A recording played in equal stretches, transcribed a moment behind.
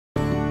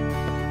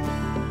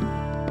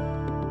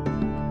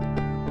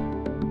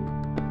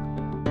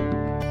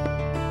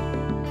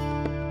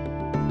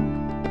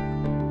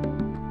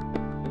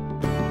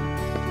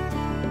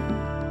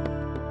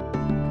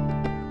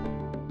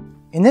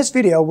In this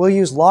video, we'll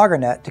use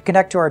LoggerNet to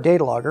connect to our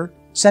datalogger,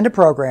 send a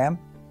program,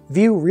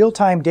 view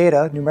real-time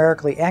data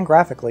numerically and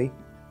graphically,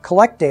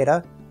 collect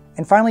data,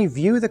 and finally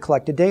view the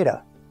collected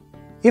data.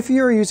 If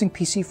you are using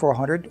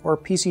PC400 or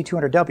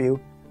PC200W,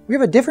 we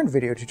have a different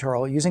video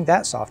tutorial using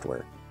that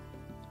software.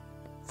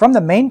 From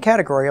the main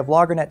category of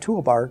LoggerNet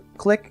toolbar,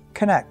 click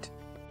Connect.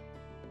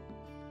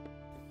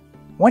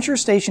 Once your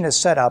station is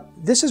set up,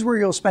 this is where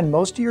you'll spend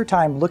most of your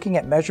time looking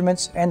at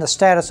measurements and the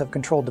status of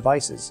controlled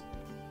devices.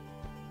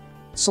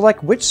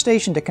 Select which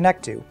station to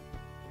connect to.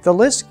 The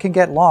list can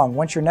get long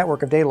once your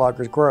network of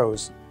dataloggers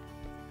grows.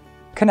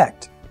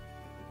 Connect.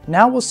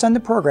 Now we'll send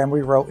the program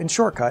we wrote in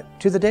Shortcut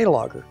to the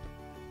datalogger.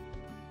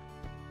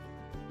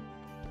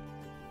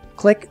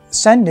 Click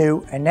Send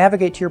New and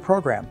navigate to your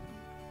program.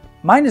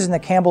 Mine is in the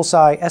Campbell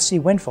Sci SC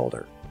Win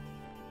folder.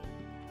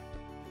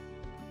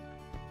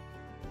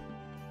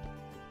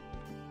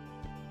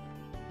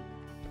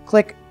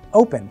 Click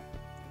Open.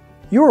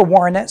 You are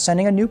warned that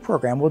sending a new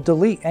program will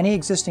delete any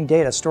existing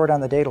data stored on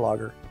the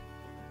datalogger.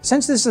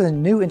 Since this is a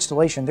new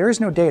installation, there is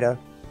no data,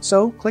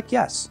 so click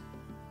Yes.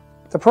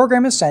 The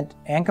program is sent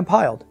and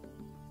compiled.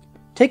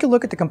 Take a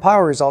look at the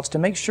compile results to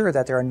make sure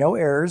that there are no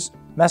errors,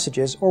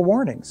 messages, or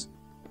warnings.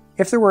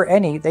 If there were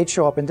any, they'd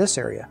show up in this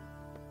area.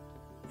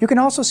 You can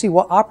also see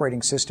what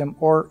operating system,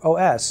 or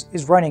OS,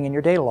 is running in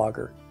your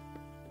datalogger.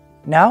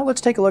 Now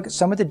let's take a look at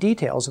some of the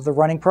details of the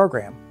running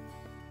program.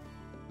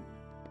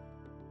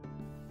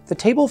 The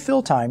Table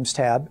Fill Times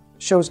tab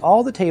shows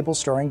all the tables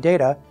storing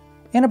data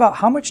and about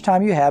how much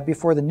time you have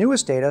before the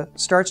newest data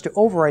starts to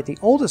overwrite the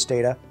oldest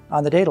data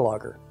on the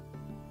datalogger.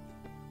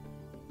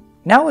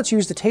 Now let's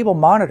use the Table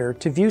Monitor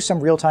to view some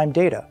real-time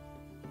data.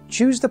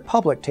 Choose the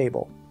Public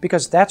table,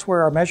 because that's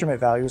where our measurement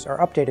values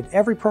are updated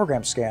every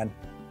program scan,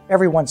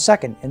 every 1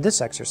 second in this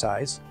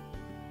exercise.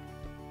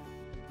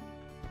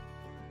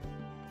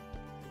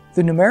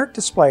 The Numeric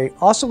display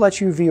also lets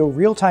you view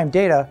real-time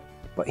data,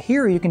 but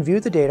here you can view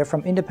the data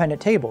from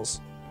independent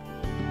tables.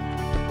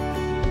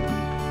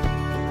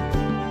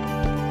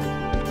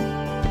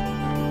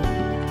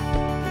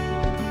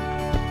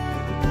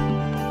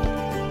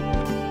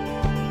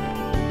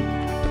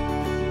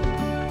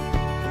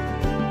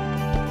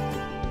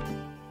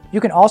 You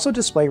can also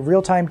display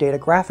real-time data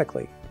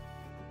graphically.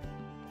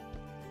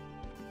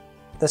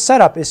 The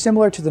setup is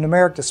similar to the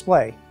Numeric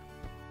display.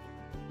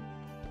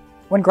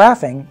 When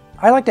graphing,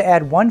 I like to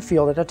add one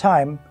field at a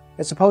time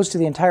as opposed to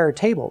the entire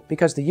table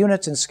because the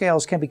units and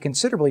scales can be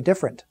considerably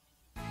different.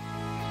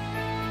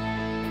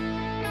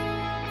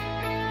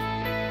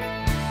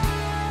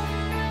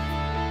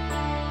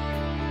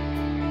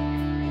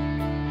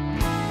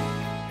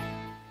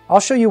 I'll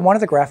show you one of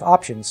the graph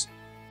options.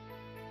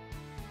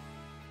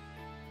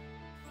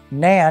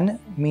 NAN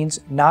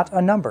means not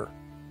a number.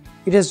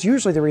 It is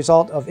usually the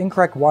result of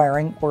incorrect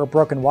wiring or a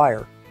broken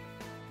wire.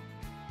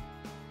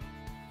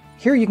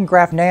 Here you can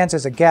graph NANs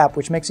as a gap,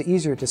 which makes it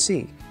easier to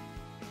see.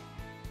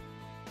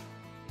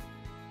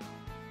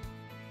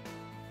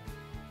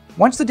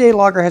 Once the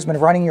datalogger has been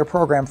running your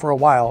program for a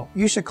while,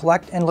 you should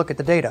collect and look at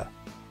the data.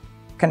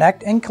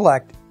 Connect and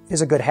collect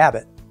is a good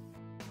habit.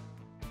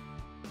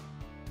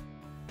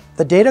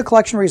 The data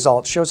collection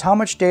results shows how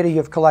much data you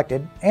have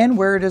collected and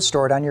where it is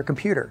stored on your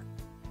computer.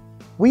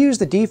 We use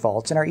the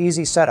defaults in our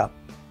easy setup.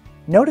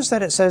 Notice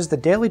that it says the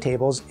daily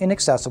table is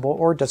inaccessible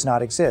or does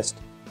not exist.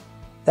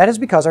 That is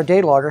because our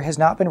datalogger has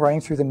not been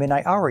running through the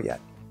midnight hour yet.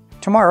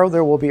 Tomorrow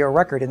there will be a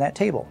record in that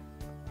table.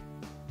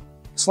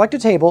 Select a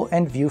table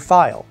and View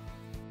File.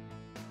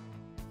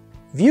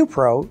 View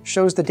Pro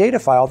shows the data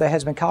file that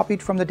has been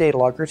copied from the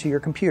datalogger to your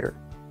computer.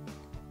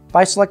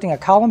 By selecting a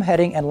column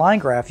heading and line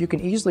graph, you can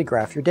easily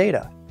graph your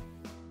data.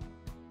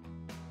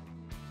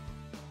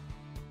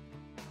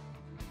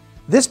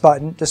 This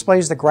button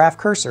displays the graph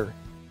cursor.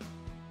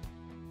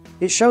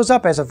 It shows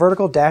up as a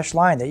vertical dashed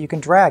line that you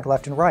can drag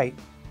left and right.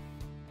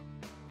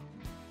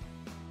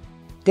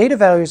 Data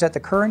values at the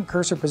current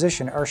cursor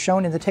position are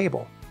shown in the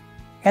table,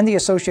 and the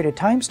associated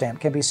timestamp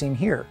can be seen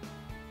here.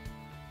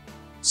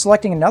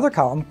 Selecting another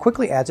column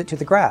quickly adds it to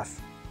the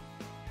graph.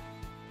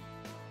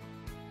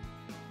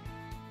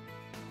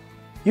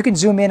 You can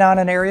zoom in on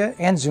an area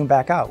and zoom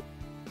back out.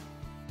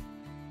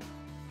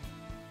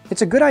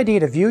 It's a good idea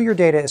to view your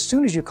data as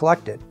soon as you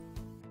collect it.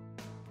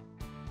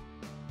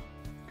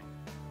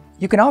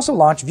 You can also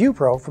launch View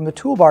Pro from the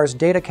toolbar's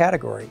Data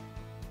category.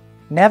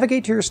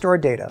 Navigate to your stored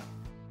data.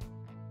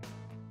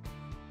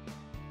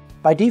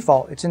 By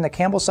default, it's in the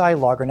Campbell Sci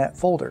LoggerNet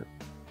folder.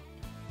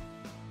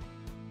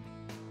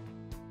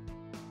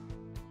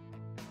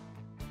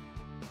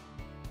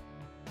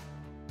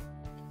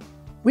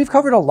 We've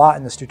covered a lot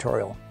in this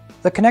tutorial.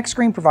 The Connect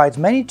screen provides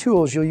many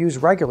tools you'll use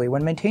regularly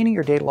when maintaining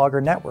your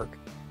datalogger network.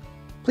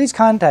 Please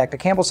contact a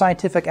Campbell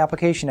Scientific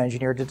application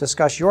engineer to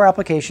discuss your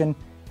application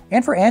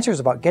and for answers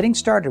about getting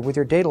started with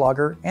your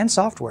datalogger and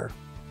software.